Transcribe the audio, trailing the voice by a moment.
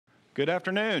Good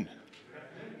afternoon.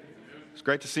 It's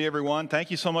great to see everyone. Thank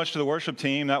you so much to the worship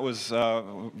team. That was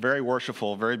very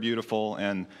worshipful, very beautiful.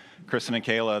 And Kristen and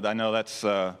Kayla, I know that's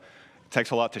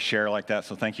takes a lot to share like that,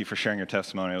 so thank you for sharing your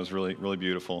testimony. It was really, really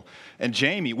beautiful. And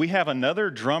Jamie, we have another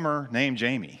drummer named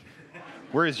Jamie.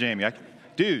 Where is Jamie?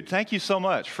 Dude, thank you so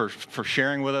much for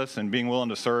sharing with us and being willing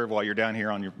to serve while you're down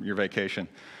here on your vacation.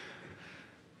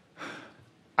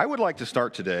 I would like to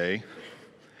start today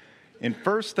in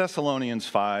 1 Thessalonians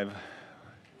 5,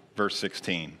 verse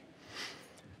 16.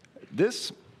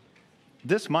 This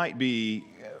might be,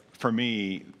 for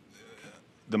me,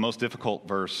 the most difficult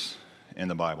verse in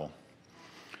the Bible.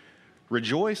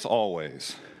 Rejoice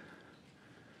always.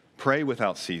 Pray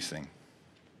without ceasing.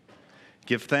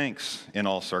 Give thanks in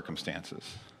all circumstances.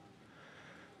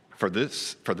 For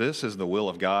this is the will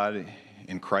of God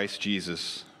in Christ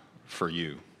Jesus for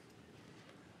you.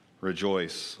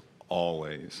 Rejoice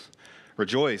always.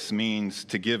 Rejoice means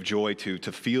to give joy to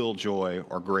feel joy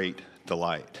or great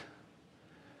delight.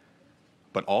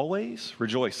 But always,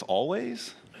 rejoice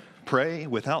always, pray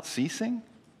without ceasing.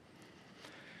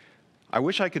 I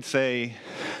wish I could say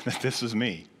that this is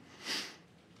me.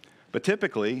 But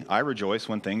typically, I rejoice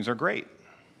when things are great.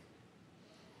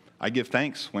 I give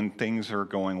thanks when things are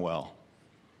going well.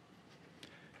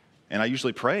 And I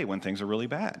usually pray when things are really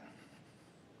bad.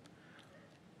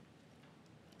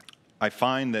 I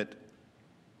find that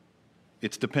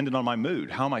it's dependent on my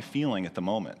mood. How am I feeling at the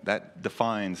moment? That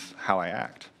defines how I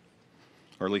act,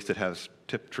 or at least it has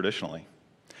traditionally.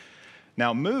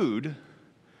 Now, mood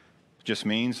just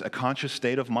means a conscious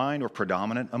state of mind or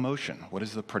predominant emotion. What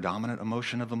is the predominant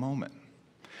emotion of the moment?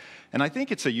 And I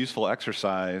think it's a useful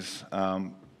exercise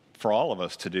for all of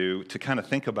us to do, to kind of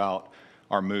think about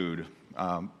our mood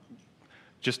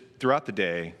just throughout the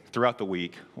day, throughout the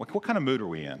week. What kind of mood are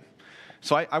we in?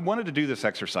 So I wanted to do this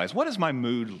exercise. What does my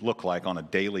mood look like on a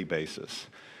daily basis?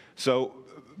 So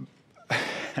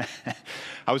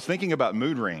I was thinking about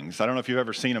mood rings. I don't know if you've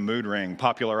ever seen a mood ring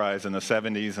popularized in the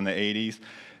 70s and the 80s.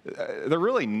 They're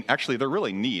really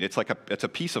neat. It's it's a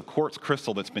piece of quartz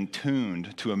crystal that's been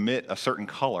tuned to emit a certain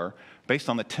color based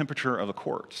on the temperature of the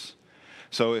quartz.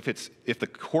 So if the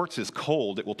quartz is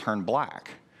cold, it will turn black.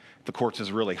 If the quartz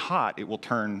is really hot, it will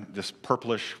turn this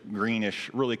purplish, greenish,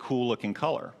 really cool-looking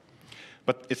color.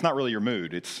 But it's not really your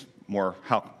mood. It's more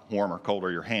how warm or cold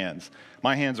are your hands.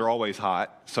 My hands are always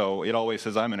hot, so it always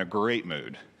says I'm in a great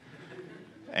mood.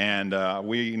 And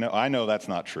I know that's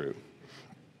not true.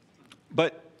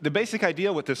 But the basic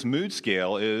idea with this mood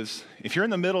scale is if you're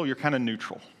in the middle, you're kind of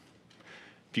neutral.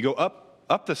 If you go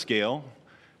up the scale,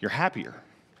 you're happier.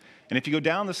 And if you go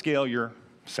down the scale, you're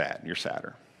sad. You're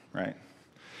sadder, right?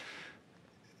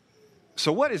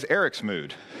 So what is Eric's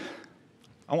mood?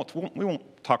 We won't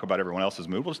talk about everyone else's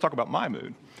mood. We'll just talk about my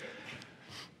mood.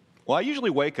 Well, I usually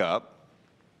wake up,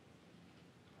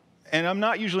 and I'm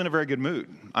not usually in a very good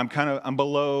mood. I'm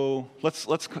below. Let's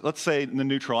say the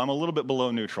neutral. I'm a little bit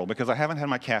below neutral because I haven't had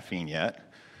my caffeine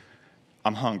yet.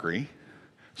 I'm hungry,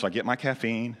 so I get my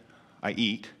caffeine. I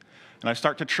eat, and I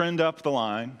start to trend up the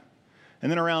line. And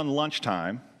then around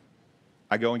lunchtime,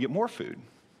 I go and get more food,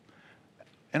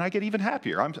 and I get even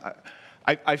happier.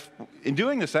 In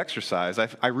doing this exercise,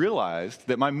 I realized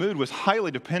that my mood was highly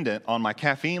dependent on my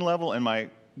caffeine level and my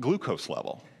glucose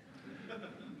level.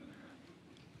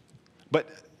 But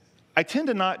I tend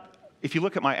to not, if you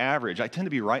look at my average, I tend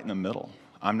to be right in the middle.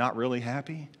 I'm not really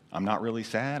happy. I'm not really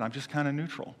sad. I'm just kind of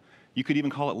neutral. You could even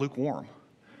call it lukewarm.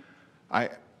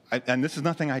 And this is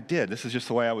nothing I did. This is just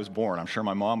the way I was born. I'm sure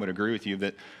my mom would agree with you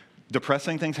that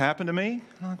depressing things happen to me.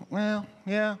 I'm like, well,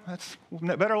 yeah, that's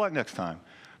better luck next time.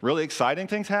 Really exciting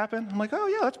things happen. I'm like, oh,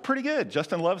 yeah, that's pretty good.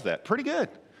 Justin loves that. Pretty good.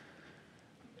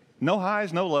 No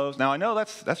highs, no lows. Now, I know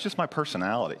that's just my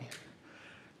personality.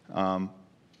 And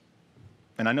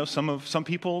I know some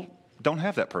people don't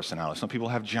have that personality. Some people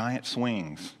have giant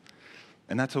swings.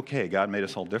 And that's okay. God made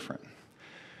us all different.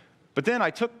 But then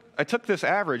I took this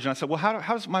average and I said, well, how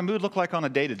does my mood look like on a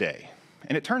day-to-day?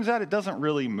 And it turns out it doesn't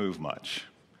really move much.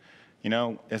 You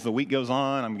know, as the week goes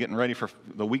on, I'm getting ready for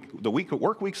the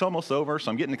work week's almost over,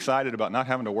 so I'm getting excited about not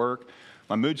having to work.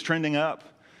 My mood's trending up,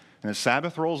 and as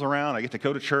Sabbath rolls around, I get to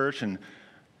go to church and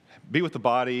be with the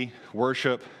body,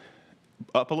 worship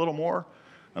up a little more,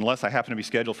 unless I happen to be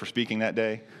scheduled for speaking that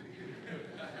day.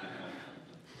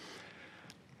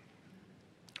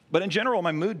 But in general,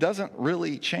 my mood doesn't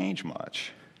really change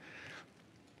much.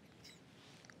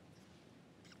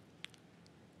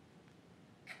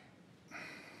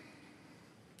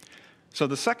 So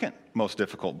the second most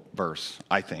difficult verse,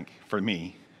 I think, for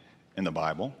me in the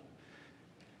Bible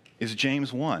is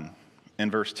James 1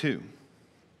 and verse 2.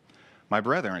 My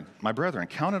brethren,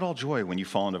 count it all joy when you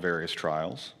fall into various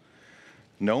trials,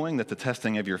 knowing that the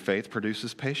testing of your faith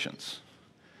produces patience.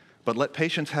 But let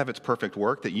patience have its perfect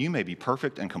work, that you may be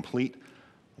perfect and complete,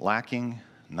 lacking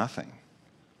nothing.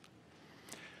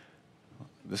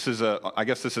 I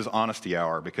guess this is honesty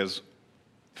hour, because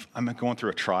I'm going through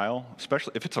a trial,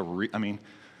 especially if it's a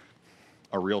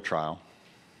real trial.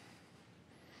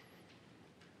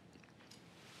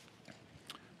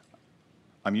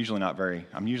 I'm usually not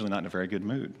in a very good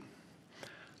mood.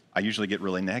 I usually get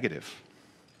really negative.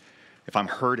 If I'm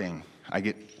hurting, I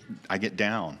get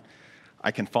down. I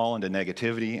can fall into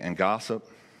negativity and gossip.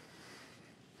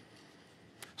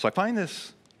 So I find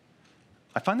this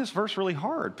verse really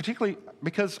hard, particularly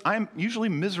because I'm usually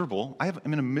miserable. I'm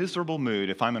in a miserable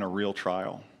mood if I'm in a real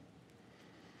trial.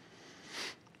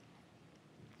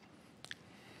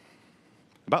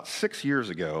 About 6 years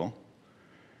ago,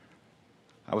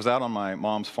 I was out on my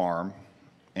mom's farm,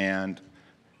 and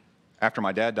after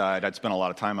my dad died, I'd spent a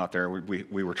lot of time out there.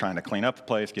 We were trying to clean up the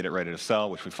place, get it ready to sell,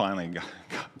 which we finally got.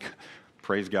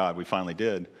 Praise God, we finally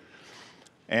did.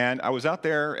 And I was out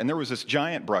there, and there was this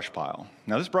giant brush pile.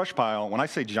 Now, this brush pile, when I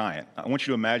say giant, I want you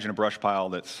to imagine a brush pile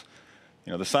that's,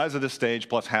 the size of this stage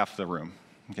plus half the room.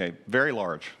 Okay, very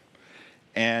large.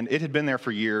 And it had been there for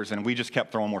years, and we just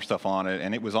kept throwing more stuff on it,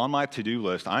 and it was on my to-do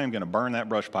list. I am going to burn that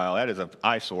brush pile. That is an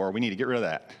eyesore. We need to get rid of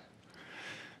that.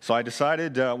 So I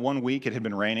decided one week, it had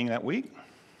been raining that week.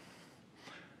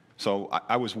 So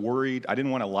I was worried. I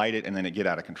didn't want to light it and then it get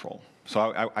out of control.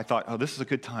 So I thought, oh, this is a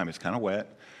good time. It's kind of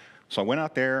wet. So I went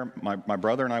out there. My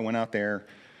brother and I went out there.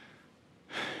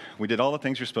 We did all the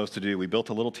things you're supposed to do. We built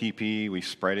a little teepee. We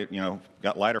sprayed it,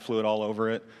 got lighter fluid all over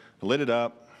it, lit it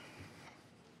up,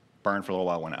 burned for a little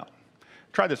while, went out.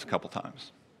 Tried this a couple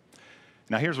times.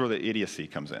 Now here's where the idiocy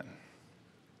comes in.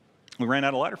 We ran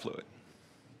out of lighter fluid.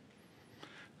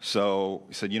 So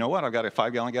we said, you know what? I've got a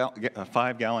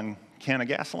 5-gallon can of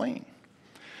gasoline.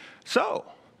 So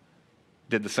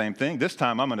did the same thing. This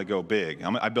time I'm going to go big.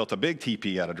 I built a big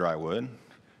teepee out of dry wood.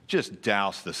 Just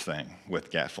douse this thing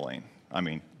with gasoline. I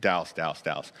mean, douse.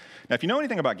 Now, if you know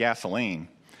anything about gasoline,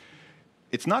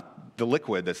 it's not the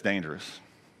liquid that's dangerous.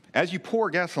 As you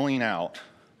pour gasoline out,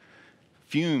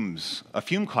 a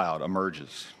fume cloud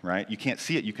emerges, right? You can't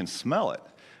see it, you can smell it.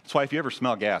 That's why if you ever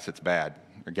smell gas, it's bad,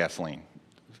 or gasoline.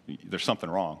 There's something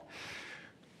wrong.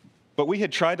 But we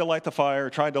had tried to light the fire,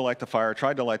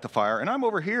 and I'm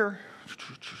over here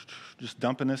just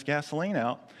dumping this gasoline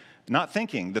out, not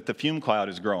thinking that the fume cloud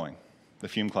is growing.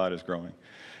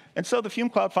 And so the fume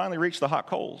cloud finally reached the hot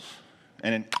coals,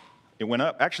 and it went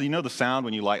up. Actually, the sound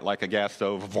when you light like a gas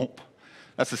stove, vomp.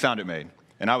 That's the sound it made,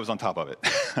 and I was on top of it.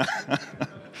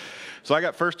 So I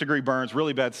got first-degree burns,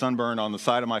 really bad sunburn on the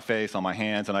side of my face, on my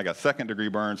hands, and I got second-degree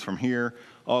burns from here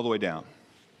all the way down.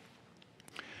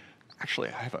 Actually,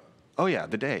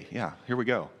 the day. Yeah, here we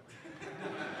go.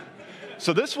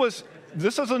 So this was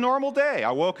a normal day.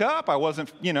 I woke up. I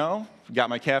wasn't, got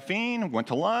my caffeine, went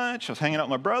to lunch. I was hanging out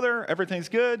with my brother. Everything's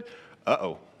good.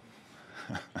 Uh-oh.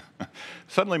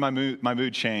 Suddenly my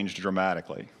mood changed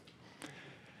dramatically.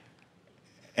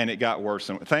 And it got worse.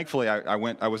 And thankfully, I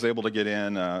was able to get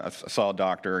in. I saw a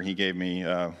doctor. He gave me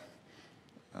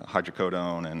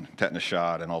hydrocodone and tetanus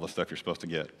shot and all the stuff you're supposed to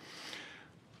get.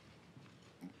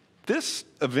 This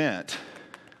event,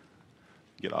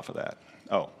 get off of that.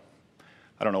 Oh,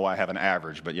 I don't know why I have an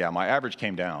average, but yeah, my average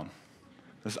came down.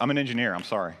 I'm an engineer, I'm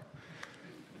sorry.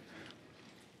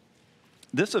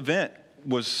 This event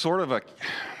was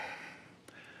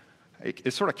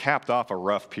it sort of capped off a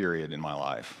rough period in my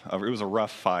life. It was a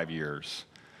rough 5 years.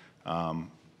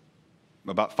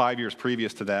 About 5 years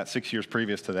previous to that, 6 years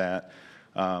previous to that,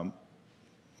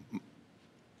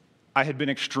 I had been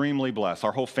extremely blessed.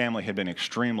 Our whole family had been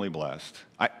extremely blessed.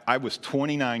 I was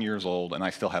 29 years old, and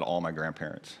I still had all my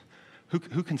grandparents.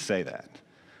 Who can say that?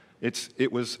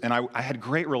 I had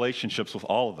great relationships with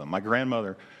all of them. My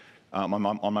grandmother, on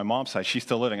my mom's side, she's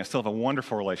still living. I still have a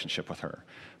wonderful relationship with her.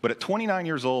 But at 29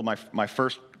 years old, my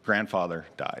first grandfather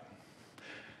died.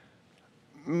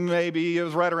 Maybe it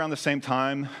was right around the same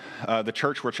time, the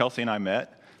church where Chelsea and I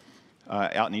met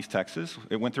out in East Texas,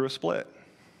 it went through a split.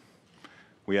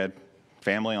 We had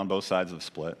family on both sides of the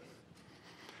split.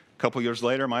 A couple years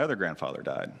later, my other grandfather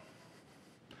died.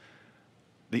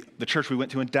 The church we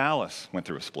went to in Dallas went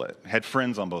through a split. Had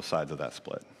friends on both sides of that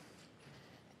split.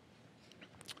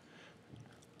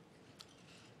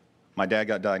 My dad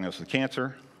got diagnosed with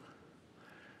cancer.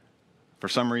 For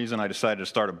some reason, I decided to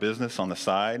start a business on the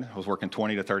side. I was working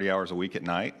 20 to 30 hours a week at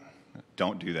night.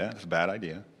 Don't do that. It's a bad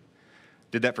idea.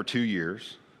 Did that for 2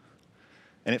 years,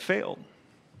 and it failed.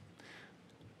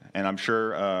 And I'm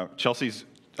sure Chelsea's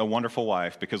a wonderful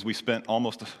wife because we spent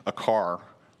almost a car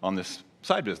on this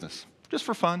side business, just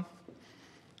for fun.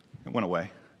 It went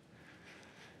away.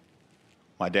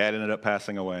 My dad ended up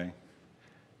passing away.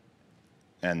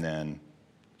 And then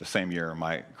the same year,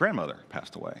 my grandmother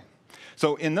passed away.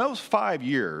 So in those 5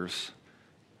 years,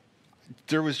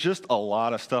 there was just a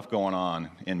lot of stuff going on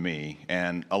in me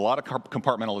and a lot of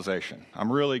compartmentalization.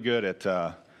 I'm really good at,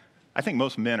 I think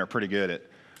most men are pretty good at,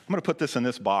 I'm going to put this in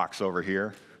this box over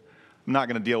here. I'm not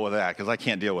going to deal with that because I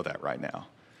can't deal with that right now.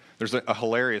 There's a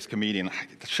hilarious comedian,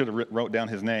 I should have wrote down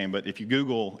his name, but if you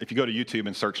go to YouTube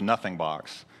and search Nothing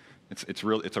Box, it's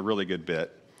a really good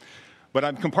bit. But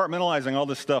I'm compartmentalizing all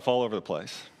this stuff all over the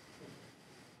place.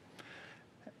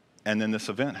 And then this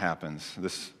event happens,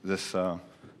 this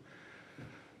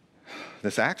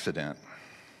accident.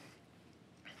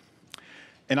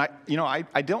 And I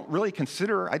didn't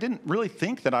really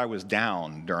think that I was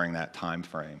down during that time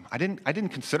frame. I didn't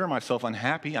consider myself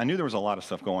unhappy. I knew there was a lot of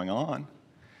stuff going on.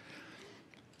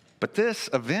 But this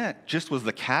event just was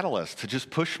the catalyst to just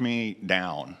push me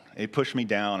down. It pushed me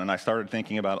down, and I started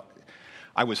thinking about,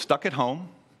 I was stuck at home.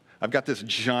 I've got this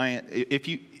giant, if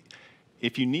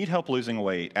you need help losing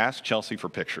weight, ask Chelsea for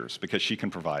pictures because she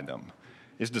can provide them.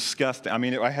 It's disgusting. I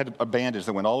mean, I had a bandage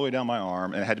that went all the way down my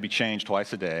arm, and it had to be changed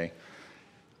twice a day.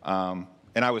 And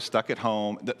I was stuck at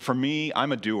home. For me,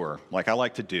 I'm a doer. Like, I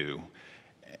like to do.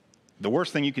 The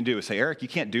worst thing you can do is say, Eric, you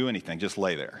can't do anything. Just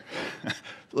lay there.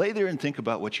 Lay there and think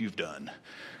about what you've done.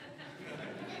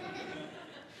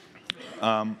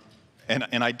 And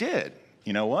I did.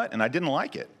 You know what? And I didn't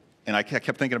like it. And I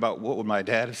kept thinking about what would my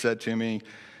dad have said to me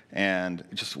and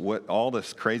just what all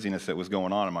this craziness that was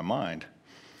going on in my mind.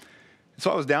 So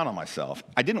I was down on myself.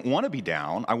 I didn't want to be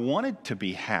down. I wanted to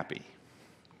be happy.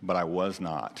 But I was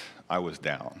not. I was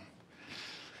down.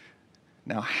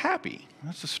 Now, happy,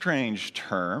 that's a strange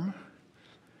term.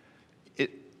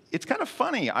 It's kind of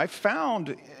funny. I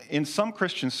found in some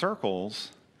Christian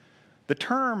circles, the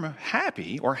term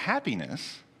happy or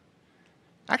happiness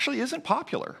actually isn't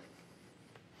popular.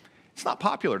 It's not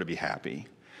popular to be happy.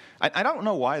 I don't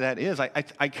know why that is. I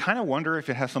kind of wonder if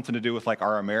it has something to do with like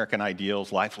our American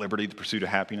ideals, life, liberty, the pursuit of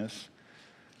happiness.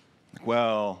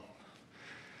 Well,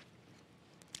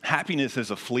 happiness is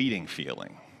a fleeting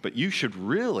feeling, but you should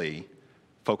really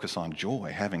focus on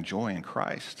joy, having joy in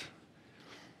Christ.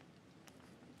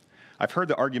 I've heard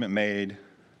the argument made,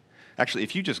 actually,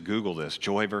 if you just Google this,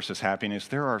 joy versus happiness,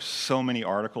 there are so many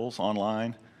articles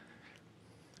online.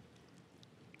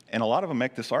 And a lot of them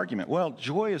make this argument, well,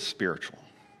 joy is spiritual.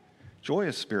 Joy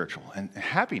is spiritual, and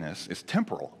happiness is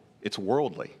temporal. It's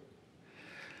worldly.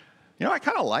 You know, I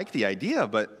kind of like the idea,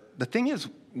 but the thing is,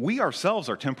 we ourselves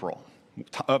are temporal.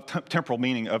 Temporal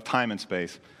meaning of time and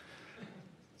space.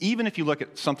 Even if you look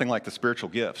at something like the spiritual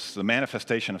gifts, the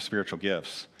manifestation of spiritual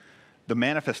gifts, the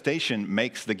manifestation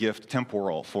makes the gift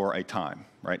temporal for a time,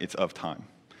 right? It's of time.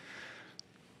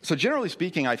 So generally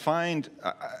speaking, I find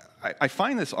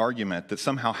this argument that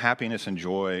somehow happiness and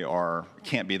joy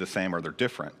can't be the same or they're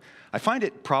different. I find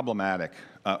it problematic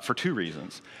for two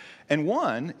reasons. And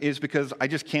one is because I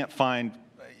just can't find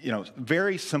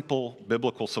very simple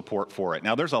biblical support for it.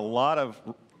 Now, there's a lot of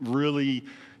really,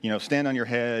 stand on your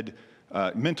head,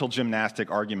 mental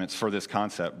gymnastic arguments for this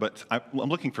concept, but I'm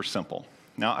looking for simple.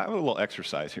 Now, I have a little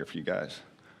exercise here for you guys.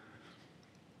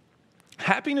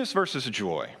 Happiness versus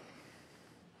joy.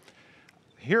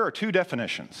 Here are two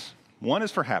definitions. One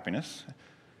is for happiness,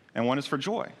 and one is for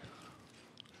joy.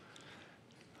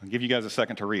 I'll give you guys a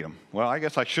second to read them. Well, I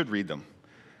guess I should read them.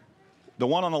 The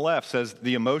one on the left says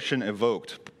the emotion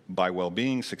evoked by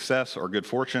well-being, success, or good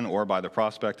fortune, or by the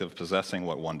prospect of possessing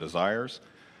what one desires.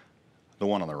 The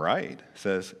one on the right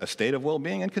says a state of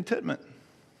well-being and contentment.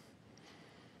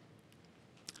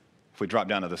 If we drop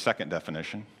down to the second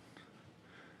definition,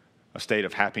 a state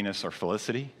of happiness or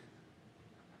felicity,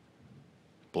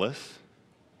 bliss.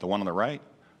 The one on the right,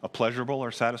 a pleasurable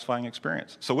or satisfying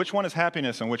experience. So which one is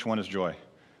happiness and which one is joy?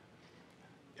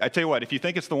 I tell you what, if you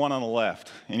think it's the one on the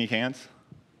left, any hands?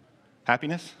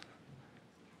 Happiness?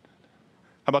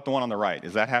 How about the one on the right?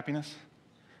 Is that happiness?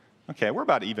 Okay, we're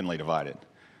about evenly divided.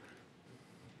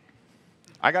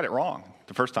 I got it wrong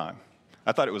the first time.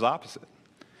 I thought it was opposite.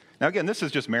 Now again, this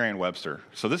is just Merriam-Webster.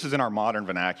 So this is in our modern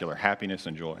vernacular, happiness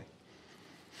and joy.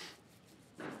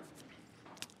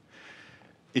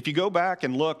 If you go back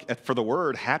and look for the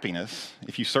word happiness,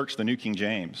 if you search the New King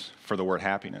James for the word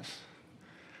happiness,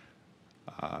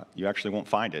 you actually won't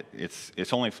find it.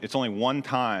 It's only one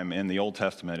time in the Old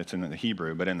Testament. It's in the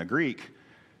Hebrew, but in the Greek,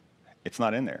 it's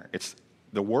not in there. It's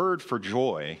the word for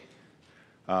joy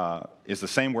is the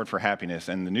same word for happiness,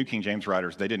 and the New King James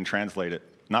writers, they didn't translate it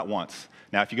not once.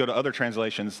 Now, if you go to other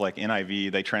translations like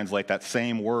NIV, they translate that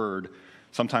same word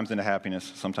sometimes into happiness,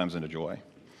 sometimes into joy.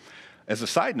 As a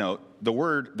side note,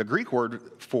 the Greek word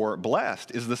for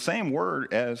blessed is the same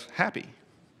word as happy.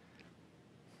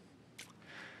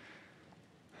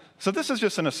 So this is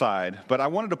just an aside, but I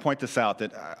wanted to point this out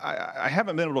that I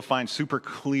haven't been able to find super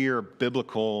clear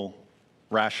biblical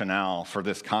rationale for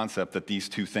this concept that these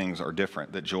two things are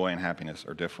different, that joy and happiness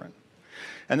are different.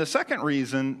 And the second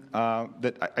reason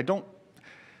that I don't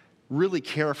really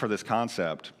care for this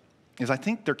concept is I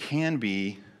think there can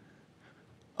be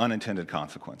unintended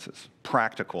consequences,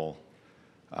 practical,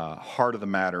 heart of the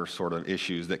matter sort of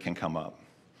issues that can come up.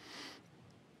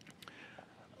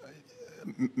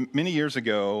 Many years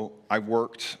ago, I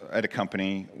worked at a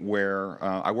company where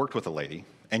I worked with a lady,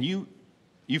 and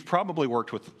you've probably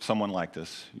worked with someone like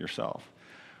this yourself.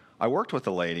 I worked with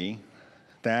a lady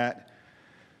that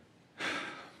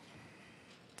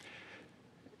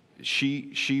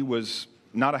she was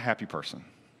not a happy person.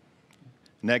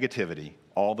 Negativity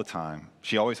all the time.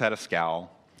 She always had a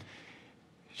scowl.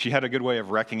 She had a good way of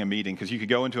wrecking a meeting because you could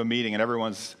go into a meeting and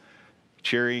everyone's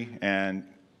cheery and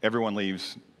everyone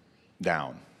leaves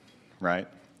down, right?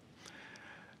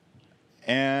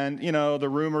 And, the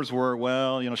rumors were,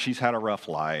 well, she's had a rough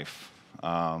life.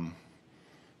 Her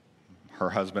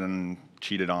husband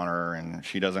cheated on her, and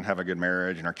she doesn't have a good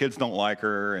marriage, and her kids don't like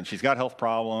her, and she's got health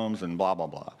problems, and blah, blah,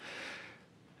 blah.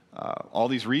 All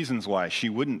these reasons why she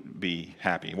wouldn't be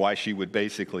happy, why she would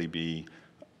basically be,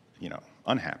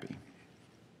 unhappy.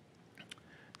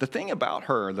 The thing about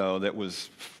her, though, that was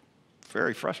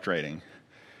very frustrating,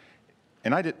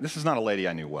 and this is not a lady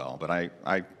I knew well, but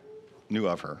I knew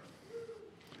of her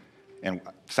and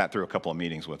sat through a couple of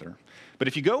meetings with her. But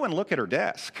if you go and look at her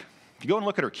desk, if you go and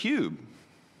look at her cube,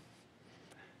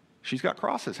 she's got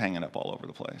crosses hanging up all over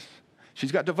the place.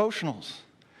 She's got devotionals.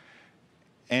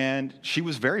 And she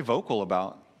was very vocal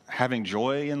about having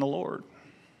joy in the Lord.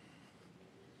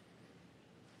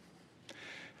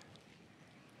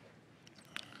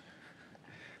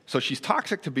 So she's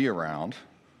toxic to be around.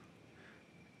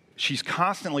 She's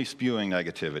constantly spewing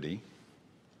negativity.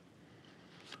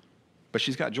 But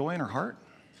she's got joy in her heart.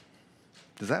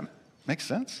 Does that make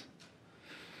sense?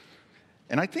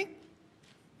 And I think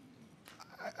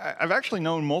I've actually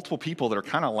known multiple people that are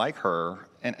kind of like her,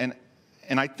 and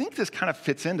I think this kind of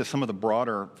fits into some of the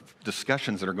broader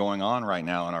discussions that are going on right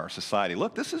now in our society.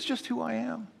 Look, this is just who I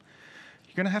am.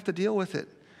 You're going to have to deal with it.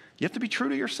 You have to be true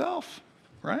to yourself,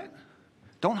 right?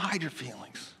 Don't hide your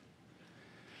feelings.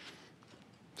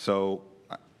 So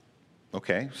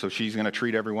she's going to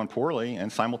treat everyone poorly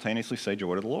and simultaneously say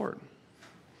joy to the Lord.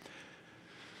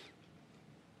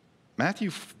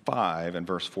 Matthew 5 and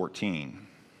verse 14.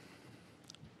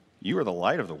 You are the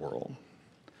light of the world.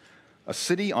 A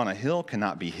city on a hill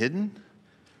cannot be hidden,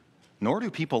 nor do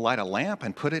people light a lamp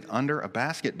and put it under a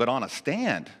basket, but on a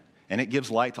stand, and it gives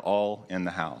light to all in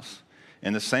the house.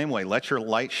 In the same way, let your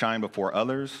light shine before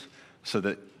others, so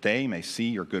that they may see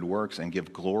your good works and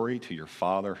give glory to your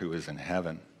Father who is in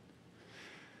heaven.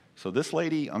 So this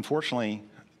lady, unfortunately,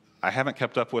 I haven't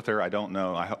kept up with her. I don't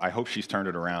know. I hope she's turned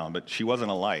it around, but she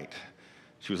wasn't a light.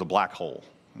 She was a black hole.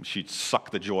 She'd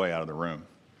suck the joy out of the room.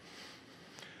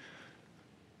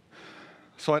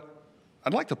 So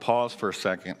I'd like to pause for a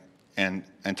second and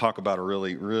talk about a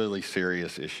really, really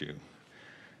serious issue.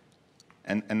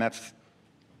 And that's,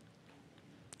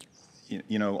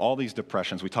 all these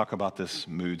depressions, we talk about this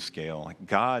mood scale. Like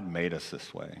God made us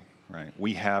this way, right?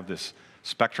 We have this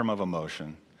spectrum of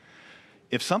emotion.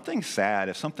 If something sad,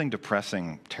 if something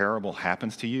depressing, terrible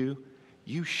happens to you,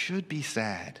 you should be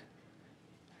sad.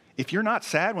 If you're not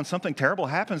sad when something terrible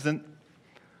happens, then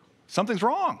something's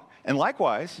wrong. And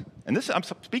likewise, and this I'm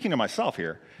speaking to myself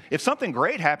here, if something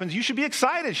great happens, you should be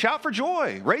excited, shout for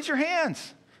joy, raise your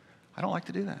hands. I don't like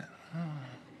to do that.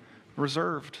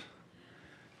 Reserved.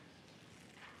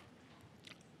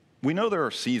 We know there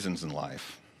are seasons in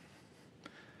life.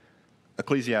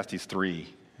 Ecclesiastes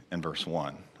 3 and verse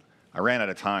 1. I ran out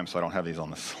of time, so I don't have these on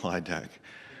the slide deck.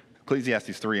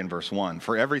 Ecclesiastes 3 and verse 1.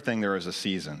 For everything there is a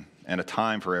season and a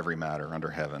time for every matter under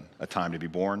heaven, a time to be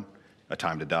born, a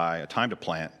time to die, a time to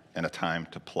plant, and a time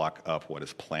to pluck up what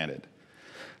is planted.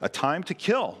 A time to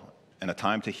kill, and a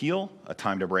time to heal, a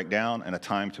time to break down, and a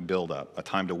time to build up. A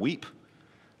time to weep,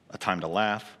 a time to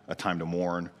laugh, a time to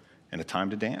mourn, and a time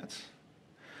to dance.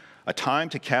 A time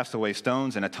to cast away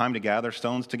stones, and a time to gather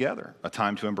stones together. A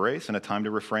time to embrace, and a time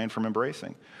to refrain from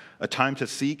embracing. A time to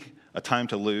seek, a time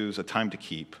to lose, a time to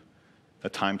keep, a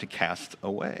time to cast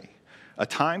away. A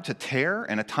time to tear,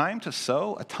 and a time to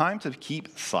sow, a time to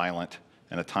keep silent,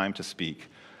 and a time to speak.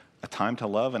 A time to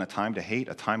love and a time to hate,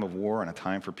 a time of war and a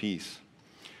time for peace.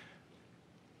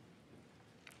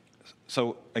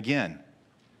 So again,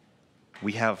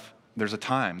 there's a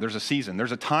time, there's a season,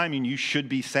 there's a time when you should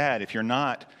be sad. If you're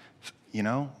not,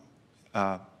 then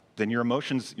your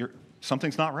emotions,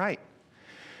 something's not right.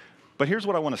 But here's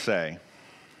what I want to say.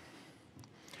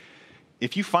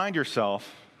 If you find yourself,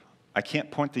 I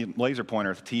can't point the laser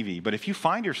pointer at the TV, but if you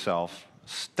find yourself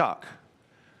stuck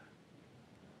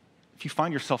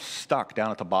down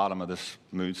at the bottom of this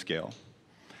mood scale,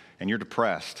 and you're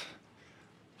depressed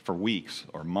for weeks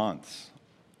or months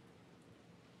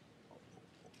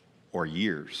or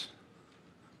years,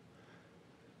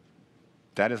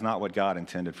 that is not what God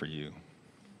intended for you.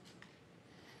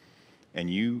 And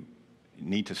you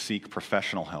need to seek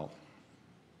professional help.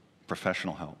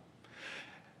 Professional help.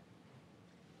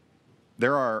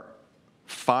 There are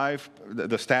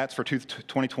the stats for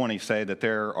 2020 say that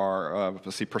there are,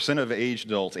 percent of aged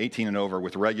adults 18 and over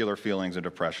with regular feelings of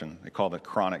depression. They call it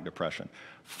chronic depression.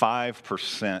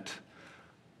 5%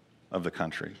 of the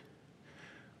country.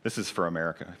 This is for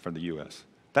America, for the U.S.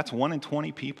 That's 1 in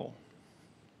 20 people.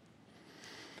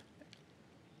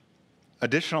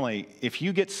 Additionally, if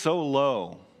you get so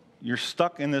low, you're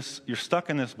stuck in this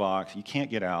box, you can't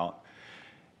get out,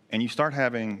 and you start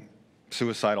having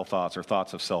suicidal thoughts or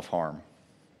thoughts of self-harm,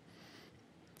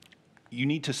 you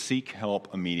need to seek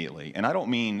help immediately. And I don't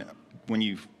mean when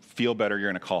you feel better, you're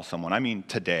going to call someone. I mean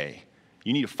today.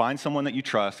 You need to find someone that you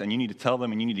trust, and you need to tell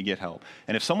them, and you need to get help.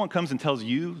 And if someone comes and tells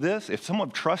you this, if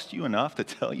someone trusts you enough to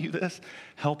tell you this,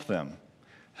 help them.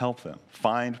 Help them.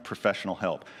 Find professional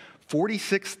help.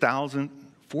 46,000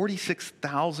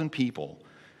 people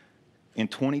in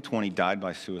 2020 died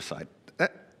by suicide.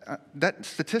 That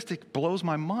statistic blows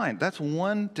my mind. That's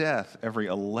one death every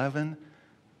 11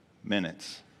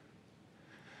 minutes.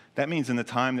 That means in the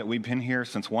time that we've been here,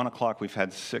 since 1 o'clock, we've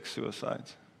had 6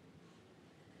 suicides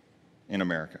in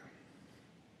America.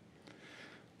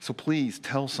 So please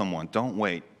tell someone, don't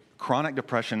wait. Chronic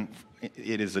depression,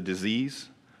 it is a disease.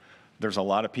 There's a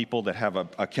lot of people that have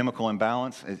a chemical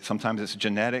imbalance. Sometimes it's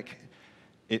genetic.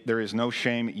 There is no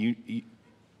shame.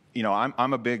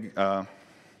 I'm a big...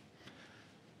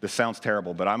 This sounds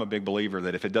terrible, but I'm a big believer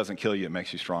that if it doesn't kill you, it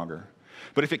makes you stronger.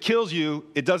 But if it kills you,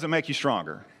 it doesn't make you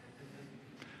stronger.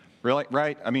 Really?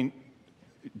 Right? I mean,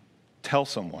 tell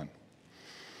someone.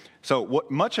 So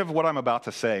much of what I'm about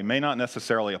to say may not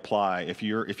necessarily apply if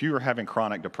you're having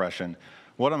chronic depression.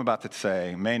 What I'm about to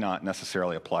say may not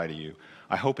necessarily apply to you.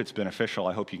 I hope it's beneficial.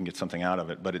 I hope you can get something out of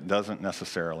it, but it doesn't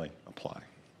necessarily apply.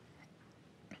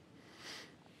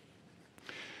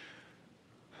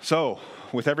 So,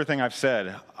 with everything I've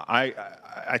said,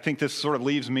 I think this sort of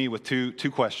leaves me with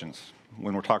two questions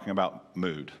when we're talking about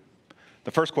mood.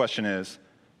 The first question is,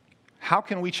 how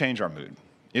can we change our mood?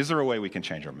 Is there a way we can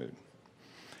change our mood?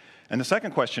 And the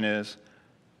second question is,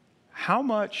 how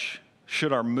much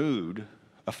should our mood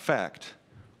affect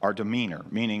our demeanor,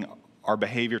 meaning our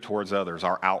behavior towards others,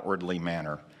 our outwardly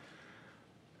manner?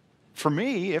 For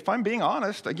me, if I'm being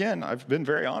honest, again, I've been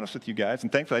very honest with you guys,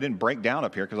 and thankfully I didn't break down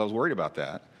up here because I was worried about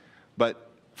that. But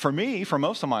for me, for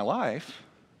most of my life,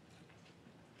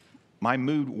 my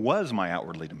mood was my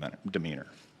outwardly demeanor.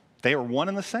 They are one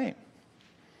and the same.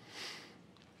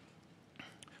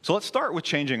 So let's start with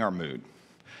changing our mood.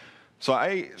 So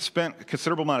I spent a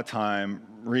considerable amount of time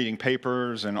reading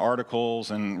papers and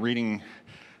articles and reading,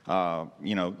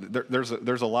 there's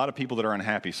a lot of people that are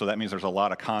unhappy, so that means there's a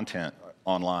lot of content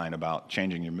online about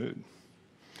changing your mood.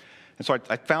 And so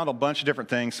I found a bunch of different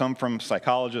things, some from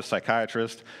psychologists,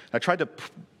 psychiatrists. I tried to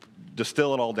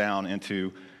distill it all down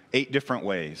into 8 different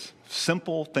ways,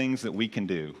 simple things that we can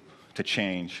do to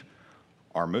change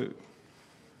our mood,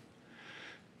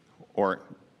 or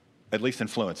at least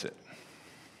influence it.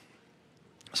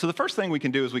 So the first thing we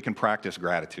can do is we can practice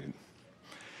gratitude.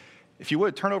 If you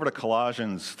would, turn over to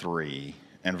Colossians 3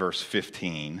 and verse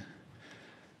 15.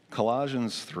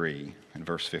 Colossians 3 and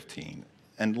verse 15.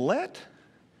 And let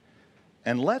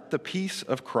the peace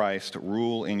of Christ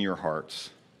rule in your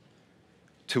hearts,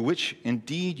 to which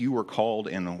indeed you were called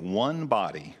in one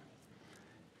body,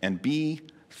 and be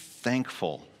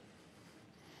thankful.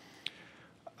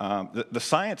 The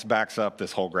science backs up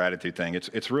this whole gratitude thing.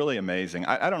 It's really amazing.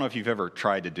 I don't know if you've ever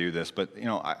tried to do this, but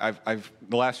I've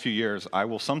the last few years, I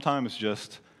will sometimes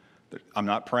just, I'm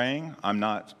not praying, I'm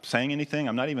not saying anything,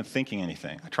 I'm not even thinking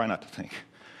anything. I try not to think.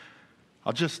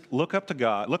 I'll just look up to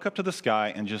God, look up to the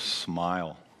sky, and just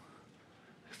smile.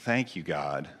 Thank you,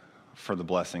 God, for the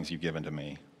blessings you've given to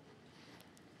me.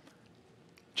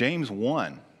 James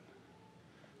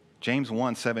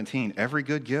 1:17, every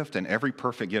good gift and every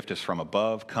perfect gift is from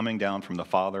above, coming down from the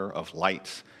Father of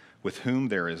lights, with whom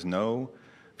there is no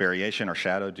variation or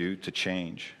shadow due to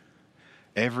change.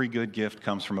 Every good gift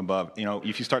comes from above. You know,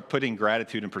 if you start putting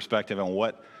gratitude in perspective on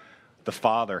what the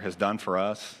Father has done for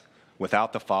us,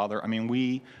 without the Father, I mean,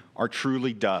 we are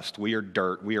truly dust. We are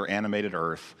dirt. We are animated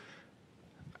earth.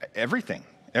 Everything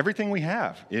we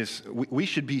have is, we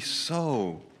should be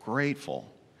so grateful.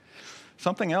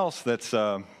 Something else that's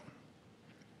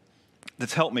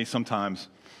helped me sometimes,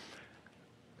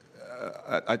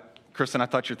 Kristen, I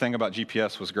thought your thing about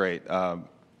GPS was great,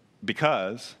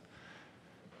 because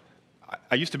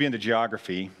I used to be into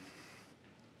geography.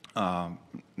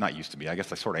 Not used to be, I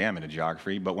guess I sort of am into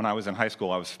geography, but when I was in high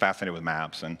school, I was fascinated with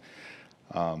maps, and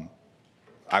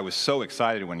I was so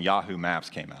excited when Yahoo Maps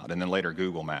came out, and then later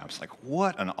Google Maps. Like,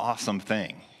 what an awesome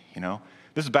thing, you know?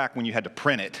 This is back when you had to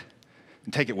print it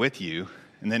and take it with you,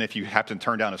 and then if you happened to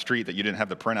turn down a street that you didn't have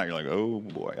the printout, you're like, oh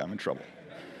boy, I'm in trouble.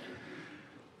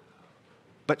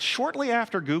 But shortly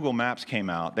after Google Maps came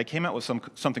out, they came out with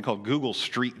something called Google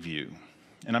Street View,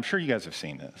 and I'm sure you guys have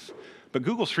seen this. But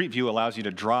Google Street View allows you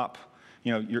to drop,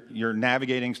 you know, you're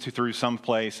navigating through some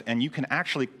place, and you can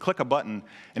actually click a button,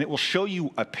 and it will show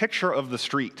you a picture of the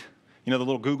street. You know, the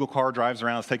little Google car drives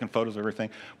around, it's taking photos of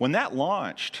everything. When that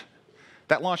launched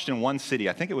in one city,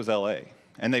 I think it was LA,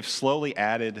 and they've slowly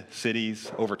added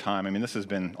cities over time. I mean, this has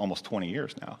been almost 20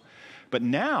 years now. But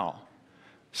now,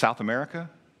 South America,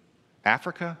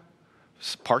 Africa,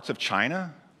 parts of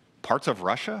China, parts of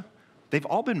Russia, they've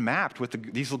all been mapped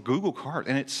with these Google cards,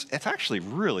 and it's actually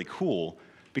really cool,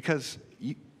 because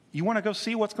you want to go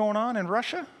see what's going on in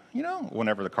Russia, you know,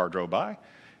 whenever the car drove by.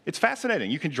 It's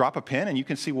fascinating. You can drop a pin and you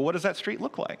can see, well, what does that street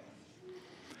look like?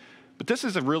 But this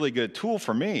is a really good tool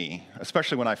for me,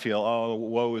 especially when I feel, oh,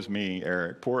 woe is me,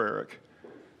 Eric, poor Eric.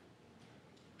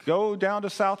 Go down to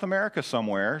South America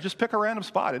somewhere. Just pick a random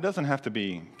spot. It doesn't have to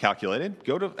be calculated.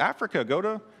 Go to Africa. Go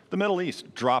to the Middle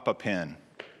East. Drop a pin.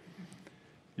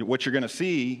 What you're going to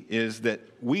see is that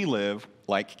we live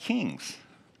like kings.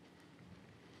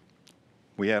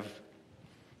 We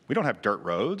don't have dirt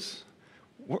roads.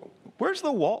 Where's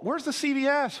the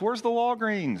CVS? Where's the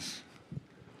Walgreens?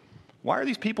 Why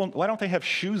don't they have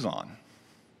shoes on?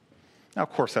 Now, of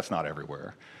course, that's not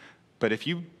everywhere. But if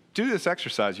you do this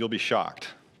exercise, you'll be shocked.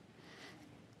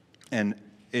 And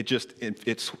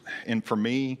for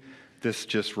me, this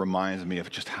just reminds me of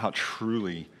just how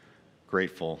truly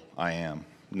grateful I am,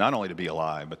 not only to be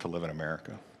alive, but to live in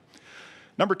America.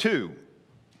 Number 2,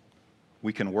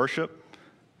 we can worship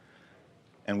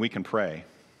and we can pray.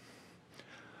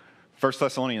 1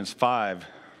 Thessalonians 5,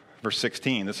 verse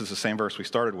 16, this is the same verse we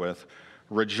started with.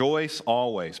 Rejoice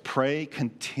always, pray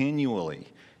continually,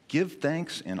 give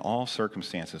thanks in all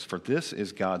circumstances, for this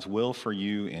is God's will for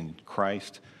you in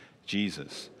Christ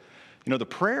Jesus. You know, the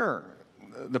prayer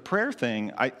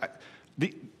thing,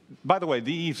 by the way,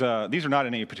 these are not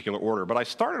in any particular order, but I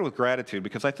started with gratitude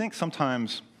because I think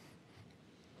sometimes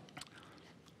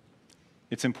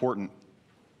it's important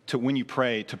to, when you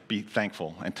pray, to be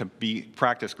thankful and to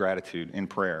practice gratitude in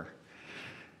prayer.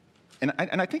 And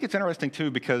I think it's interesting too,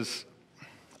 because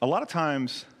a lot of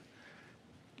times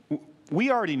we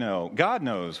already know, God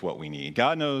knows what we need.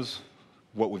 God knows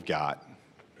what we've got.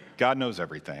 God knows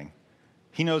everything.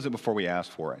 He knows it before we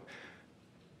ask for it.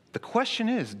 The question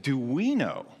is, do we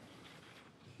know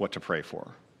what to pray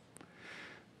for?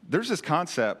 There's this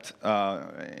concept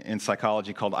in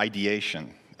psychology called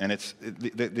ideation, and it's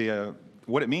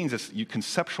what it means is you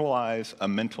conceptualize a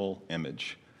mental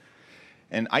image.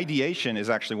 And ideation is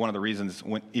actually one of the reasons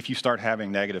if you start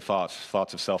having negative thoughts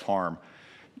of self-harm,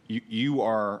 you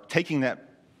are taking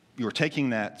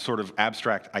that sort of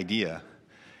abstract idea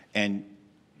and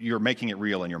you're making it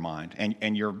real in your mind. And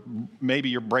maybe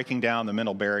you're breaking down the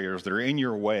mental barriers that are in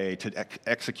your way to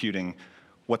executing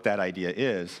what that idea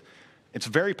is. It's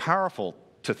very powerful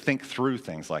to think through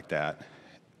things like that.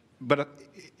 But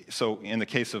so in the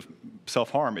case of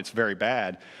self-harm, it's very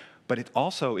bad, but it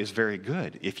also is very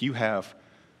good. If you have,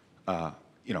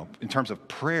 in terms of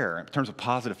prayer, in terms of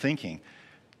positive thinking,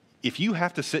 if you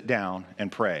have to sit down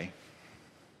and pray,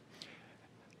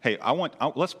 hey,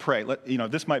 let's pray.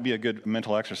 This might be a good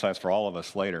mental exercise for all of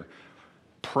us later.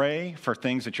 Pray for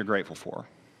things that you're grateful for.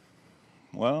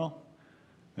 Well,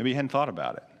 maybe you hadn't thought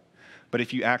about it. But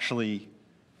if you actually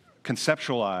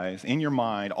conceptualize in your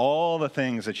mind all the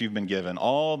things that you've been given,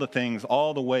 all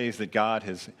the ways that God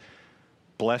has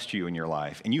blessed you in your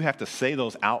life, and you have to say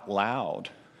those out loud,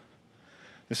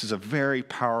 this is a very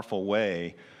powerful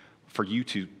way for you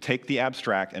to take the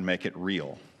abstract and make it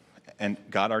real. And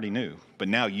God already knew, but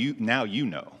now you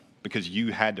know, because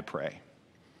you had to pray.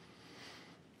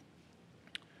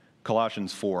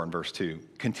 Colossians 4 and verse 2,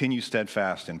 continue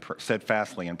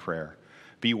steadfastly in prayer.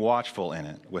 Be watchful in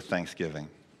it with thanksgiving.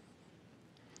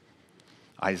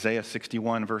 Isaiah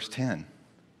 61, verse 10.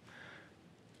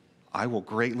 I will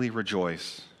greatly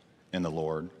rejoice in the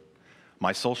Lord.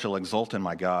 My soul shall exult in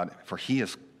my God, for he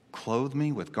has clothed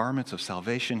me with garments of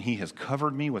salvation. He has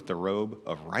covered me with the robe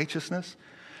of righteousness.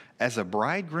 As a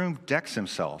bridegroom decks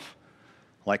himself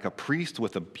like a priest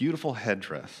with a beautiful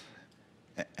headdress,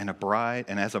 and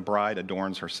as a bride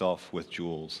adorns herself with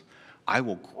jewels. I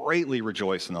will greatly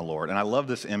rejoice in the Lord. And I love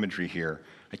this imagery here.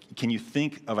 Can you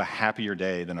think of a happier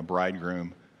day than a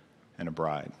bridegroom and a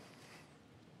bride?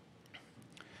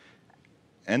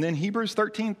 And then Hebrews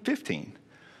 13:15.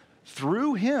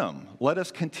 Through him, let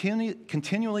us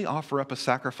continually offer up a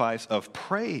sacrifice of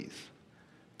praise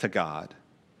to God.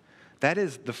 That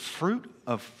is the fruit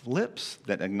of lips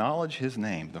that acknowledge his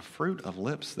name. The fruit of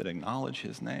lips that acknowledge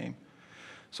his name.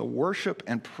 So worship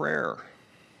and prayer.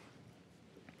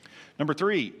 Number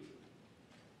 3,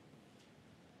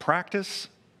 practice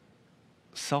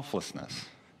selflessness.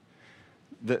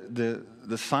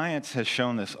 The science has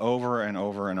shown this over and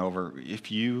over and over.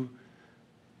 If you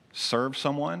serve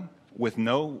someone with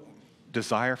no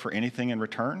desire for anything in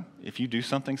return, if you do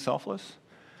something selfless,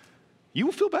 you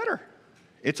will feel better.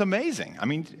 It's amazing. I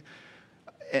mean,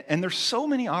 and there's so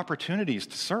many opportunities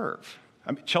to serve.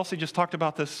 I mean, Chelsea just talked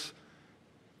about this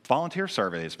volunteer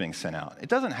survey that's being sent out. It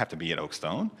doesn't have to be at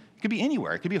Oakstone. It could be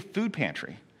anywhere. It could be a food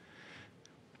pantry.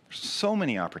 There's so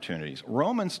many opportunities.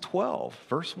 Romans 12,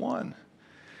 verse 1.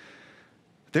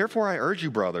 Therefore, I urge you,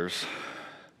 brothers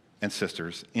and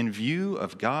sisters, in view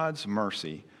of God's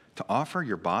mercy, to offer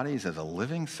your bodies as a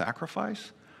living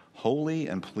sacrifice, holy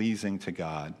and pleasing to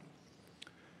God.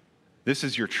 This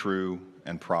is your true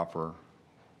and proper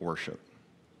worship.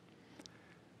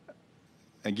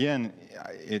 Again,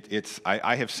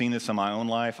 I have seen this in my own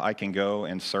life. I can go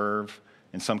and serve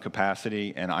in some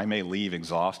capacity, and I may leave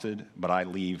exhausted, but I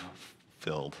leave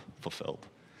fulfilled.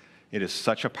 It is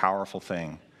such a powerful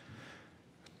thing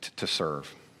to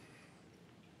serve.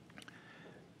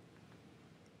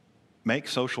 Make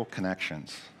social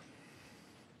connections.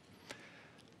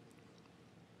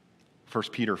 1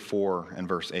 Peter 4 and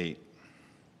verse 8.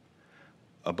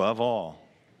 Above all,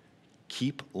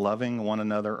 keep loving one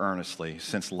another earnestly,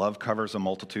 since love covers a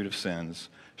multitude of sins.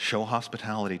 Show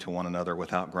hospitality to one another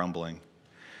without grumbling.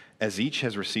 As each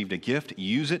has received a gift,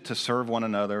 use it to serve one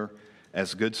another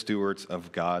as good stewards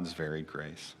of God's varied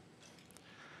grace.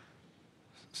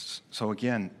 So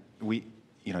again,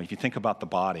 if you think about the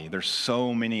body, there's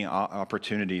so many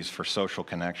opportunities for social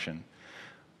connection.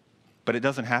 But it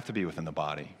doesn't have to be within the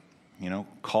body.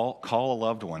 Call a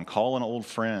loved one, call an old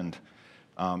friend,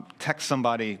 text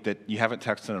somebody that you haven't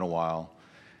texted in a while.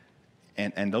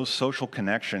 And those social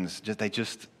connections,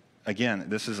 again,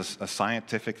 this is a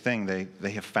scientific thing.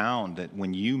 They have found that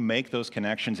when you make those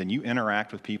connections and you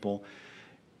interact with people,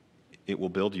 it will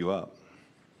build you up.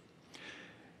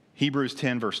 Hebrews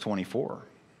 10, verse 24.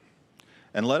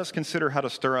 And let us consider how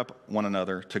to stir up one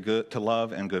another to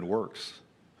love and good works,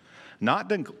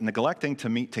 not neglecting to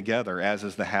meet together, as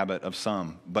is the habit of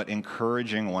some, but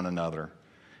encouraging one another,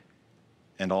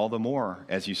 and all the more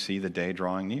as you see the day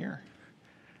drawing near.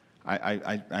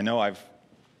 I know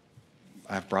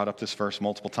I've brought up this verse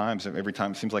multiple times.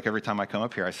 It seems like every time I come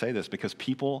up here, I say this, because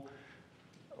people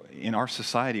in our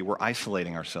society, we're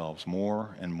isolating ourselves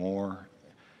more and more.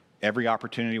 Every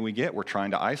opportunity we get, we're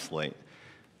trying to isolate.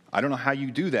 I don't know how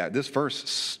you do that. This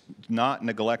verse, not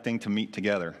neglecting to meet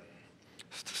together.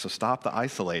 So stop the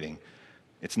isolating.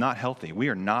 It's not healthy. We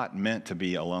are not meant to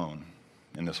be alone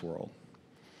in this world.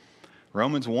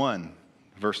 Romans 1,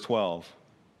 verse 12.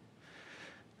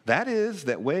 That is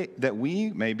that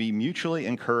we may be mutually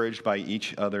encouraged by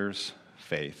each other's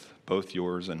faith, both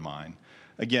yours and mine.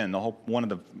 Again, one of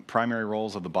the primary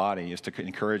roles of the body is to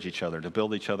encourage each other, to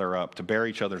build each other up, to bear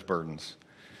each other's burdens.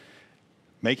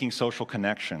 Making social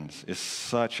connections is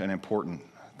such an important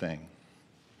thing.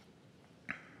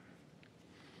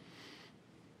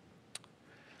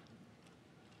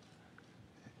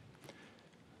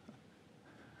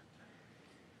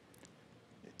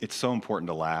 It's so important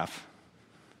to laugh.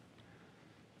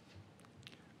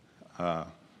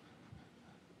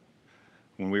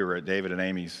 When we were at David and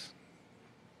Amy's,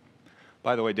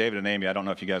 by the way, David and Amy, I don't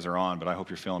know if you guys are on, but I hope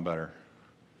you're feeling better.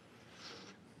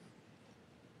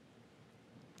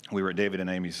 We were at David and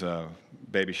Amy's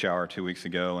baby shower 2 weeks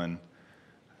ago, and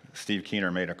Steve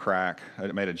Keener made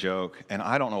a joke, and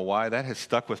I don't know why that has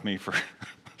stuck with me for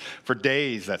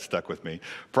days. That stuck with me.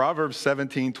 Proverbs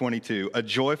 17:22, a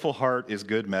joyful heart is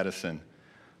good medicine,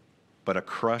 but a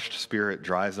crushed spirit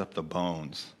dries up the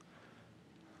bones.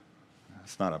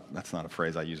 That's not a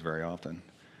phrase I use very often.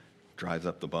 Dries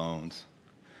up the bones.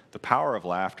 The power of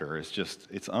laughter is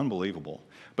it's unbelievable.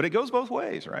 But it goes both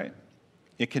ways, right?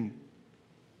 it can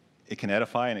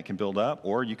edify and it can build up,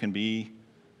 or you can be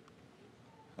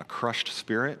a crushed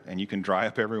spirit and you can dry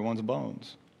up everyone's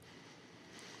bones.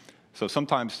 So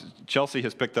sometimes Chelsea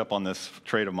has picked up on this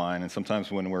trait of mine, and sometimes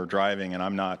when we're driving and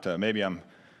I'm not,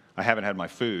 I haven't had my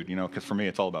food, because for me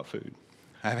it's all about food.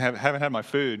 I haven't had my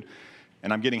food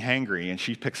and I'm getting hangry, and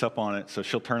she picks up on it, so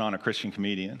she'll turn on a Christian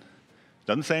comedian.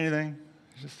 Doesn't say anything,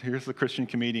 just here's the Christian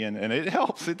comedian, and it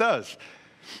helps, it does.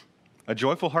 A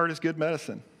joyful heart is good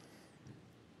medicine.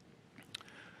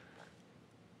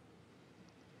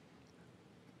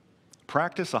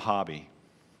 Practice a hobby.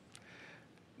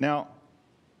 Now,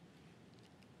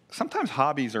 sometimes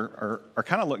hobbies are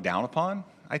kind of looked down upon,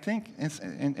 I think,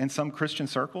 in some Christian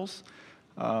circles.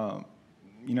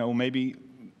 Maybe,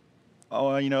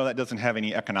 that doesn't have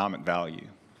any economic value,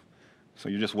 so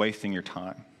you're just wasting your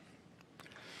time.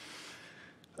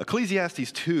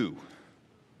 Ecclesiastes 2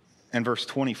 and verse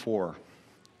 24.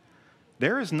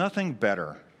 There is nothing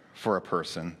better for a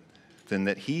person than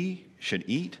that he should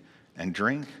eat and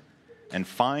drink and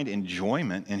find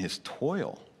enjoyment in his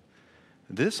toil.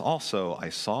 This also I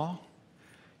saw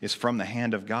is from the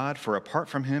hand of God, for apart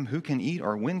from him, who can eat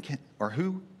or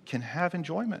who can have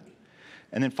enjoyment?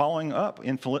 And then following up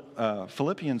in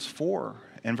Philippians 4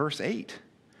 and verse 8.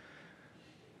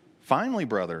 Finally,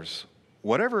 brothers,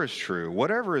 whatever is true,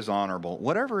 whatever is honorable,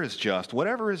 whatever is just,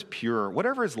 whatever is pure,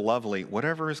 whatever is lovely,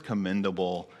 whatever is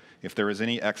commendable, if there is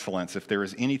any excellence, if there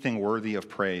is anything worthy of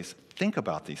praise, think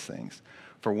about these things.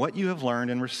 For what you have learned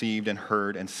and received and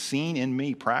heard and seen in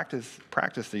me, practice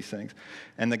these things,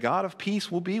 and the God of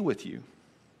peace will be with you.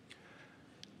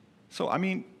 So,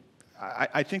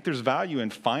 I think there's value in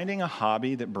finding a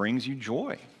hobby that brings you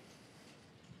joy.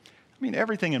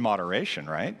 Everything in moderation,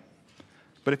 right?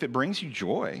 But if it brings you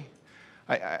joy,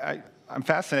 I'm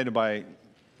fascinated by,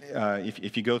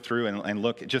 if you go through and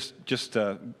look, just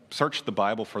search the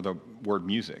Bible for the word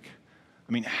music.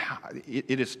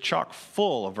 It is chock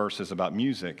full of verses about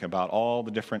music, about all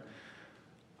the different.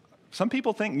 Some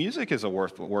people think music is a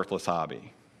worthless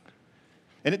hobby.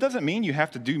 And it doesn't mean you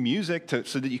have to do music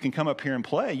so that you can come up here and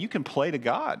play. You can play to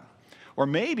God. Or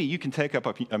maybe you can take up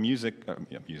a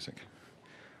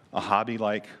hobby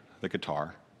like the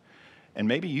guitar, and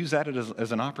maybe use that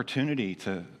as an opportunity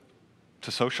to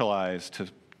socialize, to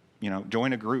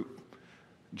join a group,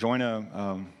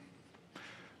 join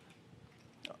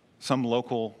some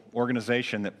local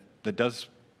organization that does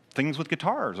things with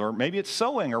guitars, or maybe it's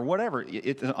sewing or whatever.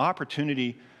 It's an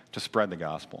opportunity to spread the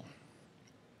gospel.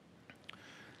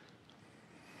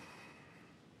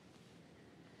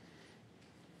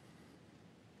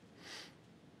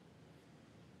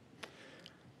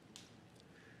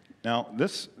 Now,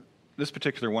 this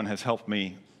particular one has helped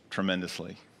me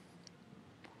tremendously.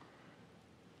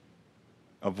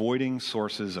 Avoiding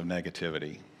sources of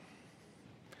negativity.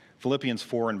 Philippians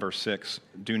 4 and verse 6,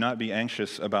 do not be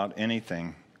anxious about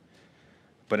anything,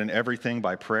 but in everything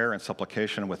by prayer and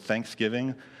supplication with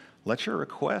thanksgiving, let your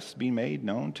requests be made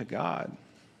known to God.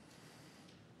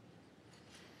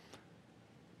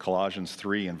 Colossians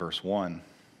 3 and verse 1,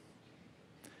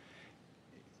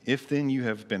 if then you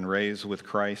have been raised with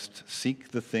Christ,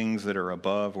 seek the things that are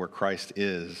above where Christ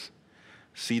is,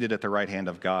 seated at the right hand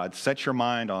of God. Set your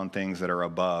mind on things that are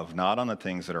above, not on the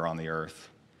things that are on the earth.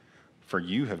 For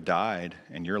you have died,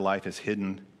 and your life is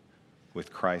hidden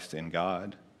with Christ in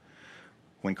God.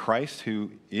 When Christ,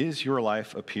 who is your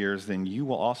life, appears, then you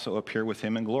will also appear with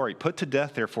him in glory. Put to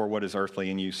death, therefore, what is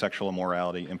earthly in you, sexual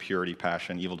immorality, impurity,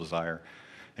 passion, evil desire,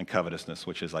 and covetousness,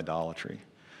 which is idolatry.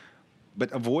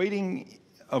 But avoiding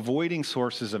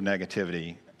sources of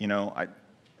negativity,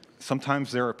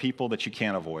 sometimes there are people that you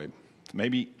can't avoid.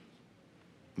 Maybe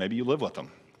you live with them.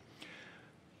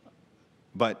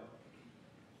 But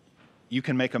you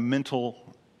can make a mental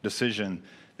decision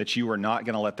that you are not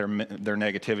going to let their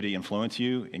negativity influence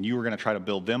you, and you are going to try to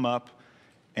build them up.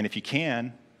 And if you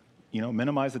can,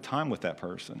 minimize the time with that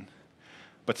person.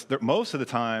 But most of the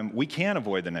time, we can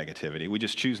avoid the negativity. We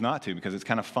just choose not to because it's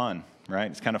kind of fun, right?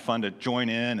 It's kind of fun to join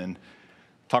in and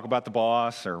talk about the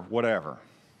boss or whatever.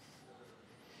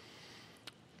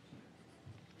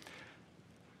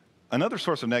 Another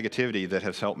source of negativity that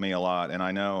has helped me a lot, and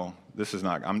I know this is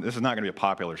not going to be a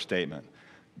popular statement,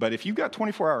 but if you've got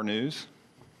 24-hour news,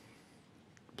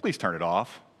 please turn it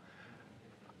off.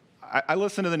 I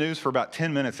listen to the news for about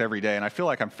 10 minutes every day, and I feel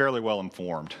like I'm fairly well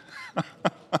informed.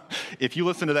 If you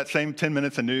listen to that same 10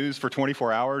 minutes of news for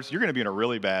 24 hours, you're going to be in a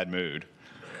really bad mood.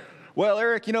 Well,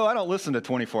 Eric, I don't listen to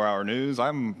 24-hour news.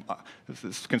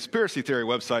 This conspiracy theory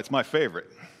website's my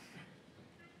favorite.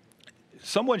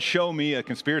 Someone show me a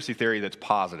conspiracy theory that's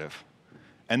positive,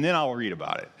 and then I'll read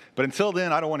about it. But until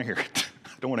then, I don't want to hear it.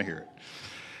 don't want to hear it.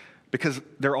 Because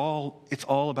it's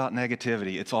all about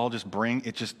negativity.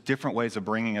 It's just different ways of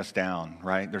bringing us down,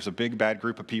 right? There's a big bad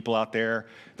group of people out there.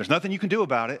 There's nothing you can do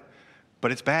about it,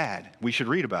 but it's bad. We should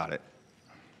read about it.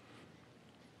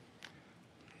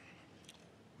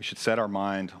 We should set our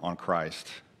mind on Christ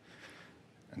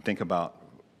and think about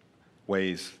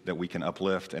ways that we can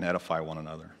uplift and edify one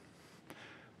another.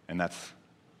 And that's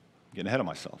getting ahead of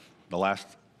myself. The last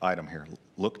item here,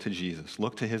 look to Jesus.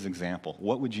 Look to his example.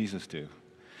 What would Jesus do?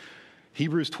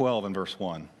 Hebrews 12 and verse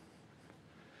 1.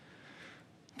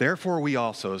 Therefore we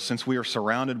also, since we are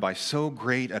surrounded by so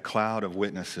great a cloud of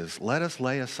witnesses, let us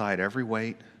lay aside every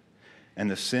weight and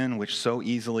the sin which so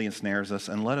easily ensnares us,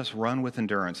 and let us run with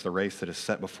endurance the race that is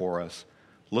set before us,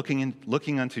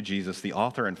 looking unto Jesus, the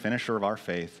author and finisher of our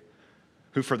faith,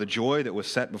 who for the joy that was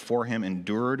set before him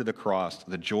endured the cross,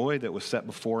 the joy that was set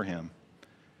before him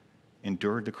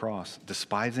endured the cross,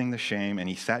 despising the shame, and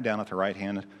he sat down at the right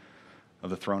hand of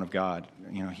the throne of God.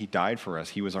 You know, he died for us.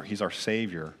 He's our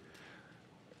Savior.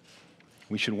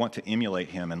 We should want to emulate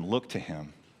him and look to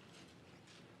him.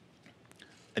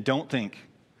 I don't think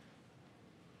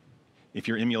if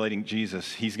you're emulating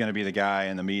Jesus, he's going to be the guy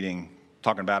in the meeting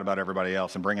talking bad about everybody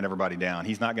else and bringing everybody down.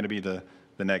 He's not going to be the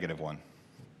negative one.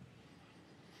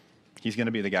 He's going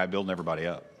to be the guy building everybody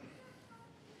up.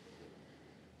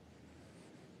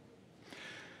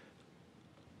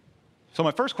 So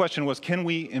my first question was, can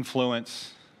we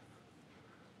influence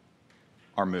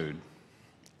our mood?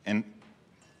 And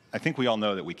I think we all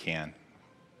know that we can.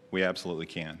 We absolutely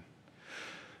can.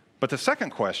 But the second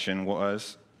question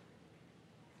was,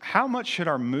 how much should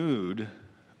our mood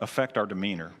affect our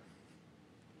demeanor?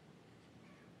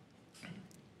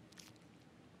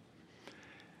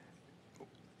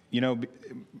 You know,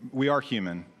 we are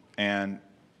human, and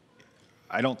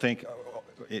I don't think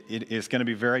it is going to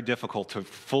be very difficult to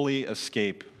fully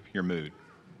escape your mood,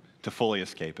 to fully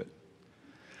escape it.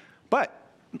 But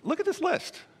look at this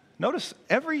list. Notice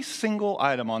every single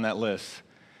item on that list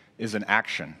is an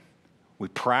action. We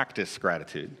practice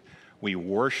gratitude. We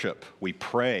worship. We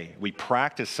pray. We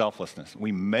practice selflessness.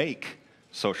 We make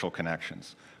social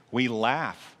connections. We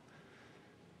laugh.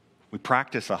 We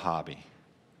practice a hobby.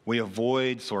 We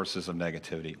avoid sources of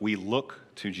negativity. We look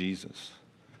to Jesus.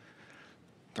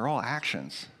 They're all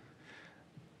actions.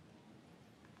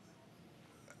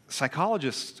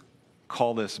 Psychologists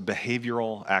call this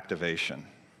behavioral activation.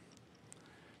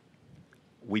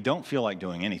 We don't feel like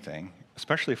doing anything,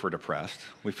 especially if we're depressed.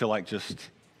 We feel like just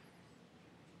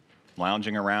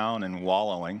lounging around and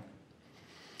wallowing.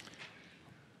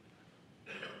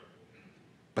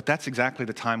 But that's exactly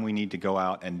the time we need to go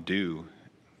out and do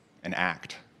and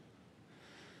act.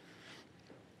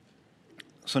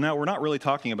 So now we're not really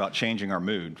talking about changing our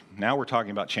mood. Now we're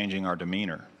talking about changing our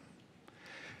demeanor.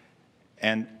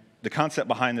 And the concept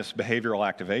behind this behavioral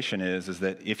activation is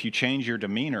that if you change your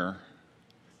demeanor,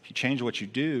 if you change what you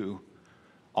do,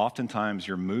 oftentimes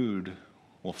your mood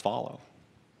will follow.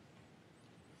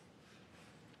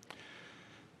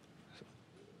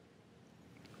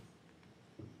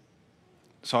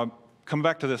 So I'm coming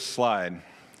back to this slide.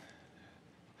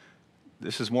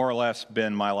 This has more or less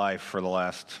been my life for the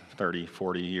last 30,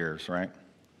 40 years, right?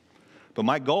 But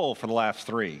my goal for the last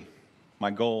 3,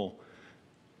 my goal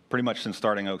pretty much since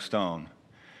starting Oak Stone,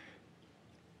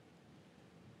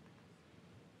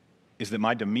 is that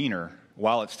my demeanor,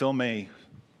 while it still may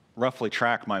roughly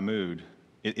track my mood,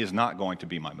 it is not going to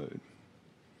be my mood.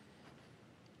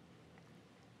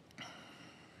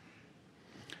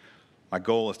 My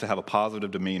goal is to have a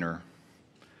positive demeanor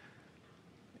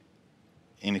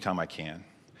anytime I can.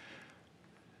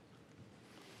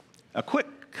 A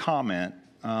quick comment.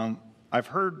 I've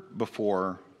heard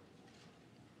before,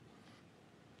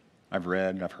 I've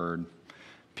heard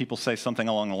people say something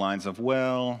along the lines of,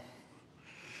 well,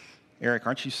 Eric,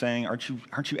 aren't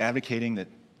you advocating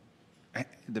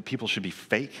that people should be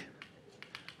fake?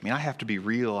 I mean, I have to be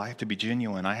real, I have to be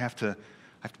genuine, I have to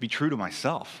be true to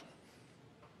myself.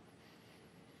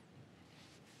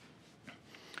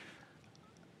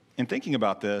 In thinking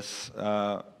about this,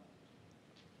 I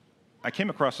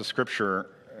came across a scripture,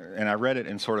 and I read it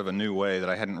in sort of a new way that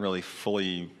I hadn't really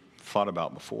fully thought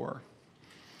about before.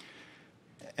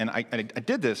 And I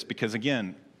did this because,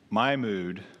 again, my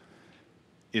mood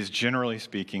is generally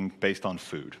speaking based on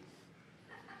food.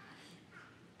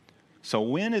 So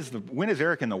when is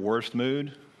Eric in the worst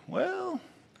mood? Well,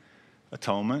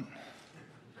 atonement.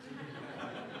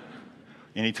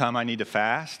 Anytime I need to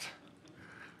fast.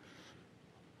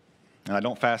 And I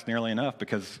don't fast nearly enough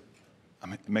because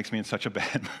it makes me in such a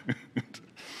bad mood.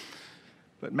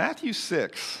 But Matthew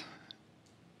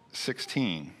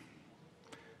 6:16.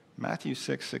 Matthew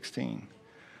 6:16.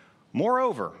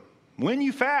 Moreover, when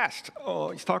you fast,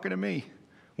 oh, he's talking to me.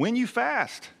 When you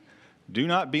fast, do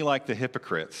not be like the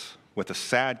hypocrites with a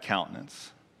sad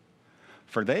countenance,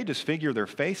 for they disfigure their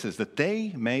faces that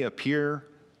they may appear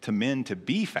to men to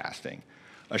be fasting.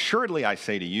 Assuredly, I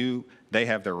say to you, they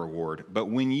have their reward. But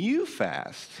when you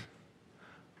fast,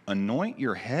 anoint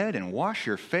your head and wash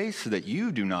your face so that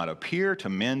you do not appear to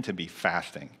men to be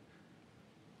fasting.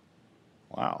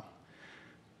 Wow.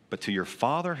 But to your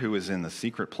Father who is in the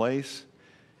secret place,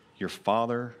 your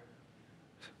Father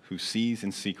who sees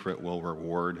in secret will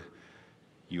reward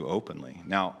you openly.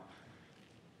 Now,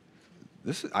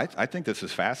 I think this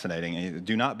is fascinating.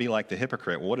 Do not be like the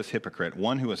hypocrite. Well, what is hypocrite?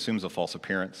 One who assumes a false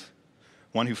appearance,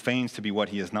 one who feigns to be what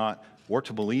he is not, or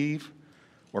to believe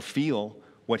or feel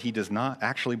what he does not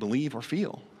actually believe or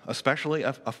feel, especially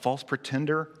a false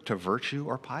pretender to virtue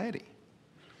or piety.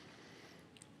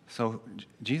 So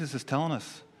Jesus is telling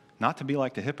us not to be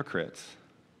like the hypocrites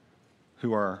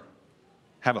who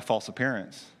have a false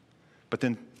appearance. But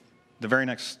then the very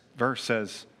next verse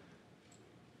says,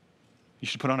 you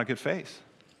should put on a good face.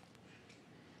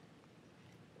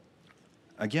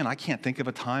 Again, I can't think of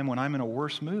a time when I'm in a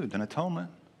worse mood than atonement.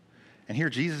 And here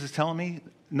Jesus is telling me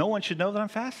no one should know that I'm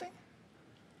fasting.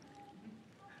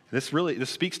 This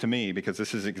speaks to me because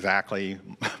this is exactly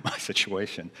my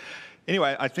situation.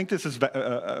 Anyway, I think this is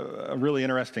a really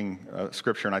interesting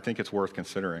scripture, and I think it's worth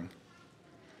considering.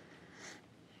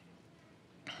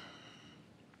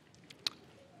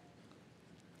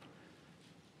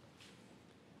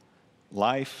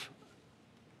 Life,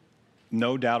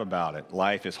 no doubt about it,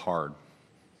 life is hard.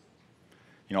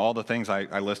 You know, all the things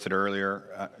I listed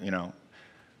earlier,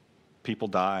 people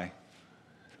die.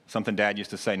 Something Dad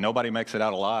used to say, nobody makes it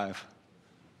out alive.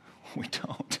 We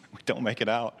don't. We don't make it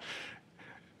out.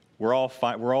 We're all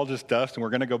fine. We're all just dust, and we're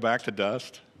going to go back to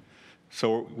dust.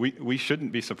 So we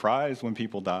shouldn't be surprised when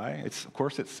people die. Of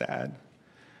course, it's sad.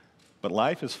 But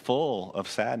life is full of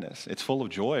sadness. It's full of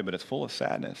joy, but it's full of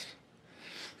sadness.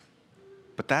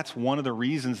 But that's one of the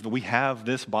reasons that we have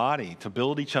this body, to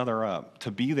build each other up,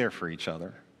 to be there for each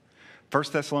other. 1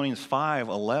 Thessalonians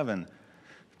 5:11,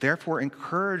 therefore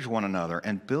encourage one another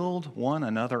and build one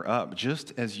another up,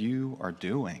 just as you are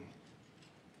doing.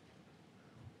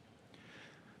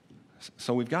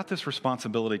 So we've got this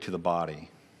responsibility to the body,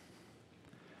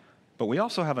 but we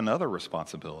also have another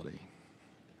responsibility,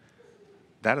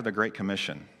 that of the Great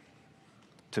Commission,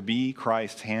 to be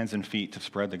Christ's hands and feet to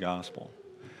spread the gospel.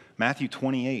 Matthew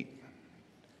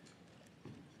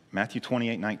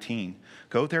 28:19.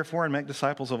 Go therefore and make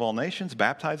disciples of all nations,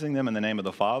 baptizing them in the name of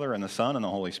the Father and the Son and the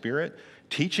Holy Spirit,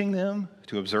 teaching them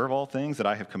to observe all things that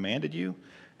I have commanded you.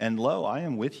 And lo, I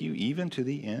am with you even to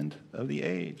the end of the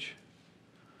age.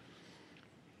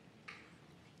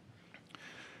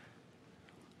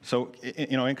 So,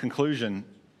 in conclusion,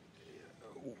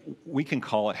 we can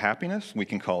call it happiness, we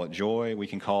can call it joy, we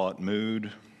can call it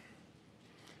mood.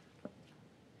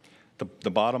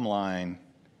 The bottom line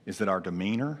is that our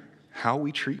demeanor, how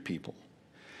we treat people,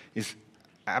 is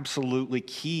absolutely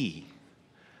key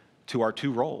to our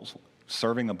two roles,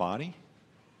 serving the body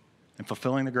and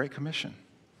fulfilling the Great Commission.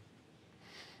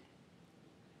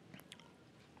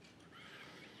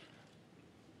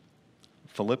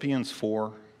 Philippians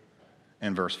 4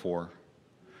 and verse 4.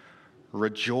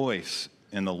 Rejoice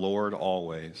in the Lord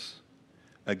always.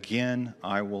 Again,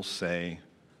 I will say,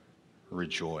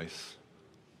 rejoice.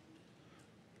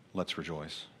 Let's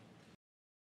rejoice.